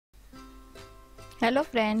Hello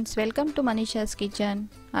friends, welcome to मनीषास kitchen.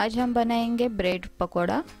 आज हम बनाएंगे ब्रेड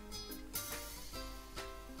पकोड़ा।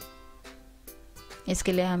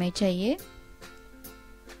 इसके लिए हमें चाहिए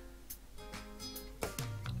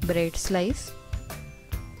ब्रेड स्लाइस,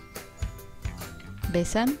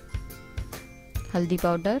 बेसन, हल्दी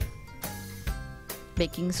पाउडर,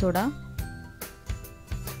 बेकिंग सोडा,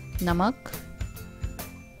 नमक,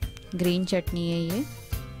 ग्रीन चटनी है। ये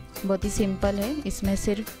बहुत ही सिंपल है। इसमें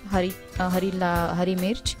सिर्फ हरी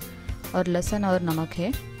मिर्च और लहसुन और नमक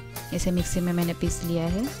है। इसे मिक्सी में मैंने पीस लिया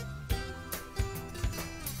है।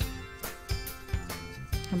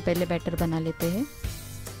 हम पहले बैटर बना लेते हैं।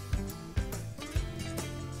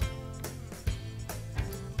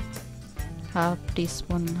 हाफ टी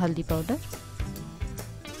स्पून हल्दी पाउडर,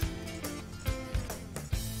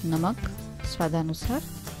 नमक स्वादानुसार,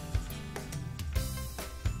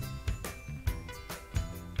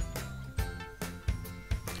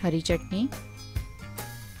 हरी चटनी,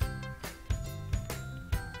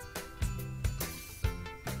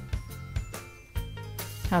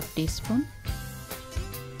 half tea spoon,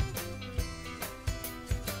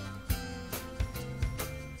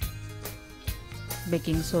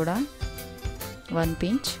 baking soda 1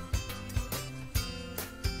 pinch,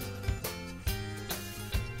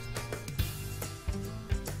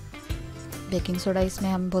 baking soda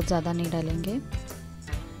इसमें हम बहुत ज़्यादा नहीं डालेंगे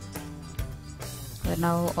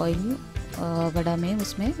वरना वो ऑयल वड़ा में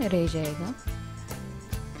उसमें रह जाएगा।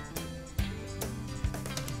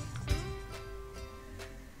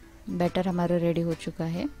 बैटर हमारा रेडी हो चुका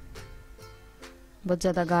है। बहुत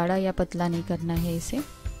ज़्यादा गाढ़ा या पतला नहीं करना है इसे।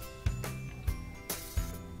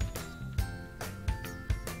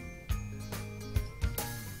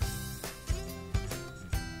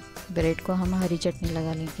 ब्रेड को हम हरी चटनी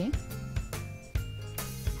लगा लेंगे।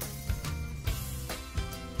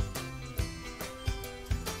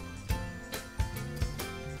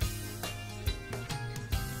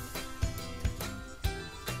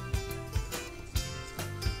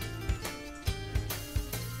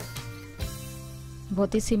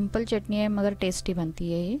 बहुत ही सिंपल चटनी है मगर टेस्टी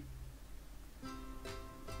बनती है ये।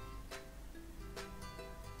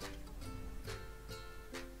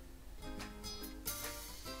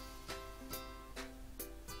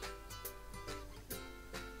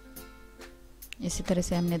 इसी तरह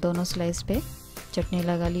से हमने दोनों स्लाइस पे चटनी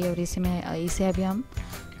लगा ली और इसे अभी हम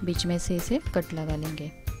बीच में से इसे कट लगा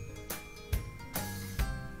लेंगे।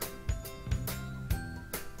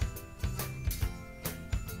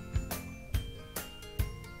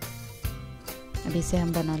 अब इसे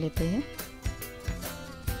हम बना लेते हैं।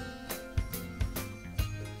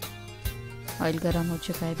 ऑयल गरम हो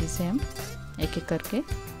चुका है। इसे हम एक एक करके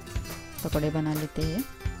पकौड़े बना लेते हैं।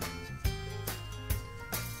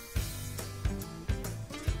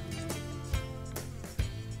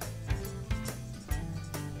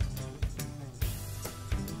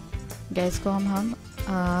 गैस को हम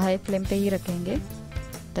हाई फ्लेम पे ही रखेंगे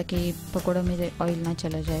ताकि पकौड़ों में ऑयल ना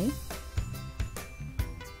चला जाए।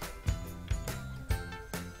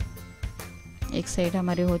 एक साइड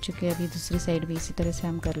हमारे हो चुके हैं, अभी दूसरी साइड भी इसी तरह से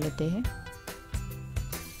हम कर लेते हैं।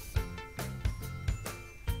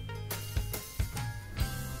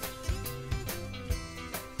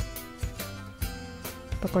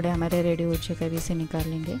 पकोड़े हमारे रेडी हो चुके हैं, अभी इसे निकाल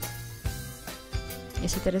लेंगे।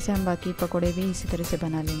 इसी तरह से हम बाकी पकोड़े भी इसी तरह से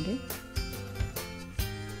बना लेंगे।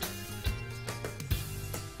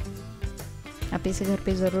 आप इसे घर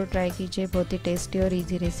पे ज़रूर ट्राई कीजिए। बहुत ही टेस्टी और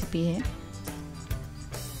इजी रेसिपी है।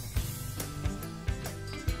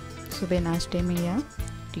 सुबह नाश्ते में या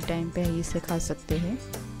टी टाइम पे इसे खा सकते हैं।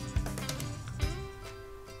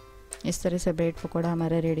 इस तरह से ब्रेड पकोड़ा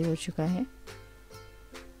हमारा रेडी हो चुका है।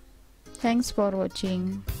 Thanks for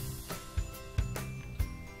watching.